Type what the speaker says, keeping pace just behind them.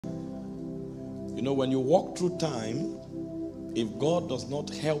You know, when you walk through time, if God does not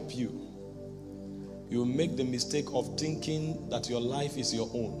help you, you make the mistake of thinking that your life is your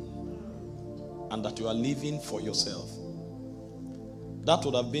own and that you are living for yourself. That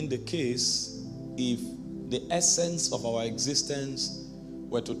would have been the case if the essence of our existence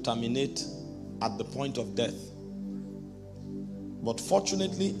were to terminate at the point of death. But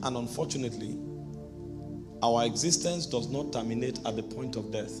fortunately and unfortunately, our existence does not terminate at the point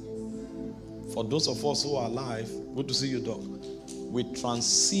of death. For those of us who are alive, good to see you, Doc, we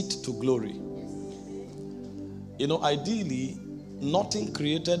transit to glory. You know, ideally, nothing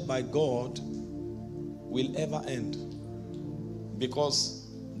created by God will ever end,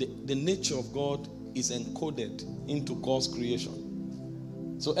 because the nature of God is encoded into God's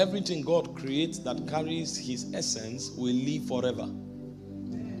creation. So everything God creates that carries his essence will live forever.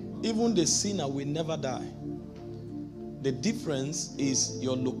 Even the sinner will never die. The difference is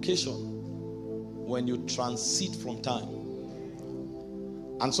your location when you transit from time.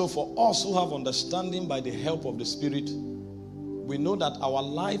 And so for us who have understanding by the help of the Spirit, we know that our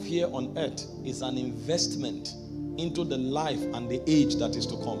life here on earth is an investment into the life and the age that is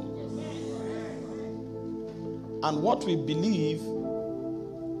to come. And what we believe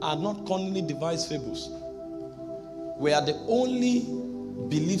are not cunningly devised fables. We are the only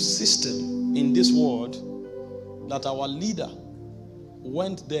belief system in this world that our leader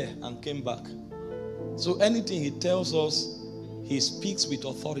went there and came back. So anything he tells us, he speaks with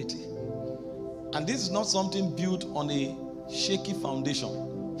authority. And this is not something built on a shaky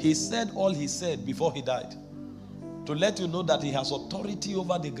foundation. He said all he said before he died, to let you know that he has authority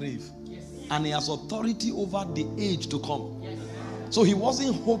over the grave, and he has authority over the age to come. So he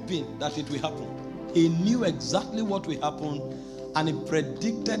wasn't hoping that it will happen. He knew exactly what will happen, and he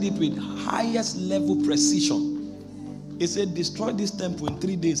predicted it with highest level precision. He said, destroy this temple, in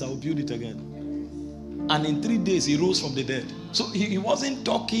 3 days I will build it again. And in 3 days he rose from the dead. So he wasn't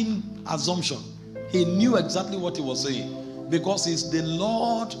talking assumption. He knew exactly what he was saying, because he's the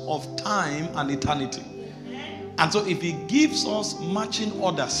Lord of time and eternity. And so if he gives us marching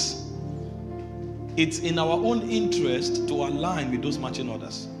orders, it's in our own interest to align with those marching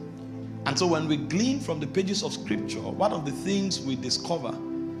orders. And so when we glean from the pages of scripture, one of the things we discover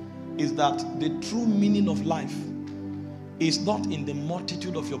is that the true meaning of life is not in the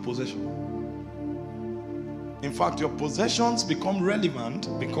multitude of your possession. In fact, your possessions become relevant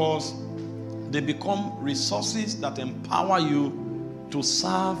because they become resources that empower you to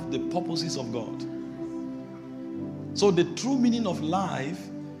serve the purposes of God. So the true meaning of life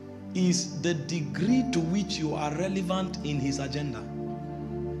is the degree to which you are relevant in his agenda.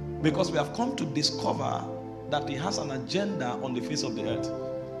 Because we have come to discover that he has an agenda on the face of the earth.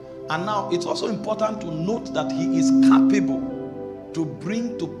 And now it's also important to note that he is capable to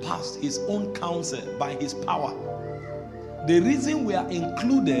bring to pass his own counsel by his power. The reason we are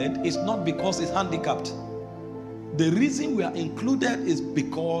included is not because he's handicapped. The reason we are included is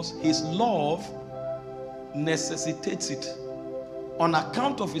because his love necessitates it. On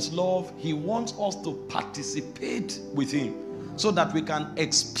account of his love, he wants us to participate with him so that we can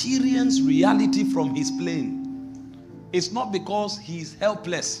experience reality from his plane. It's not because he's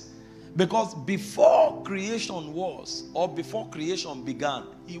helpless, because before creation was, or before creation began,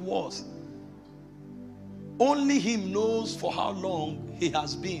 he was. Only him knows for how long he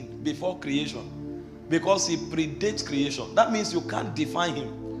has been before creation, because he predates creation. That means you can't define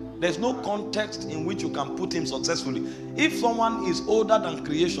him. There's no context in which you can put him successfully. If someone is older than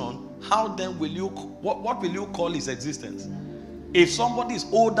creation, how then will you, what will you call his existence? If somebody is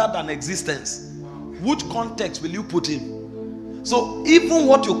older than existence, which context will you put him? So even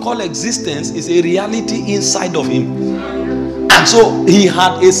what you call existence is a reality inside of him. And so he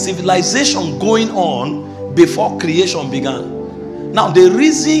had a civilization going on before creation began. Now the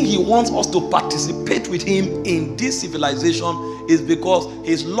reason he wants us to participate with him in this civilization is because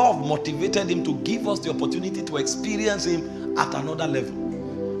his love motivated him to give us the opportunity to experience him at another level.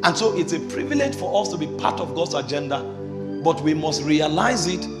 And so it's a privilege for us to be part of God's agenda, but we must realize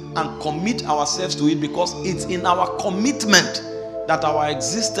it and commit ourselves to it, because it's in our commitment that our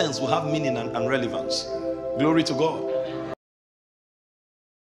existence will have meaning and relevance. Glory to God.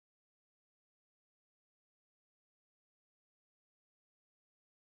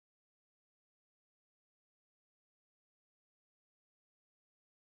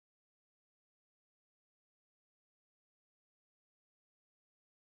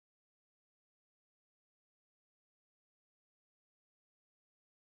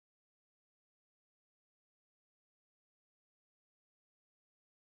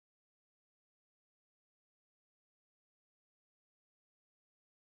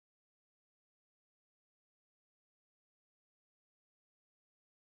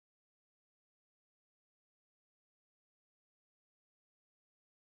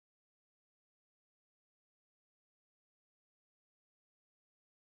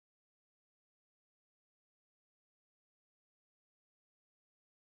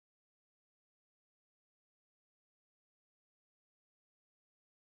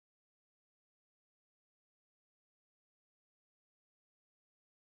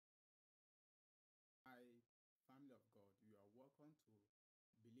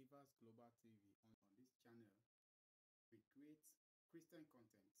 Believers Global TV. On this channel, we create Christian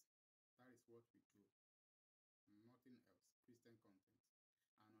content. That is what we do. Nothing else. Christian content.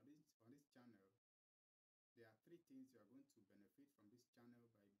 And on this channel, there are 3 things you are going to benefit from this channel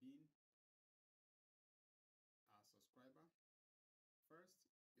by being a subscriber. First,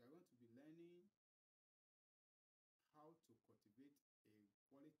 you are going to be learning how to cultivate a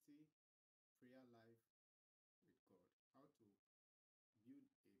quality prayer life with God, how to build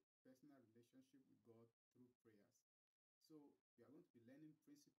a personal relationship with God through prayers. So you are going to be learning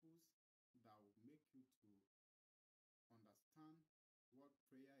principles that will make you to understand what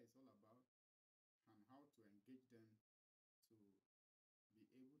prayer is all about and how to engage them to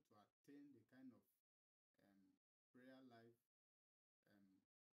be able to attain the kind of prayer life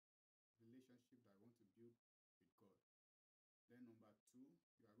relationship that I want to build with God. Then number 2,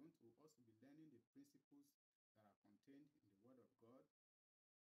 you are going to also be learning the principles that are contained in the Word of God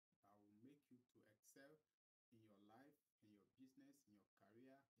that will make you to excel in your life, in your business, in your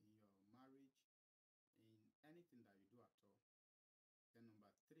career, in your marriage, in anything that you do at all. Then number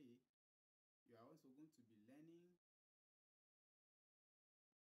 3, you are also going to be learning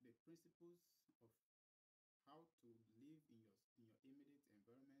the principles of how to live in your immediate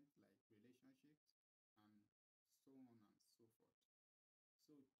environment, like relationships and so on and so forth.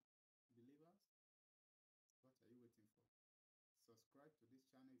 So, believers, what are you waiting for? Subscribe to this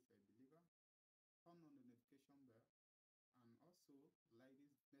channel if you're a believer, turn on the notification bell, and also like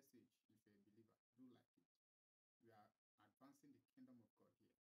this message if you're a believer. Do like it. We are advancing the kingdom of God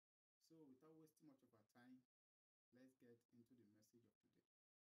here. So without wasting much of our time, let's get into the message of today.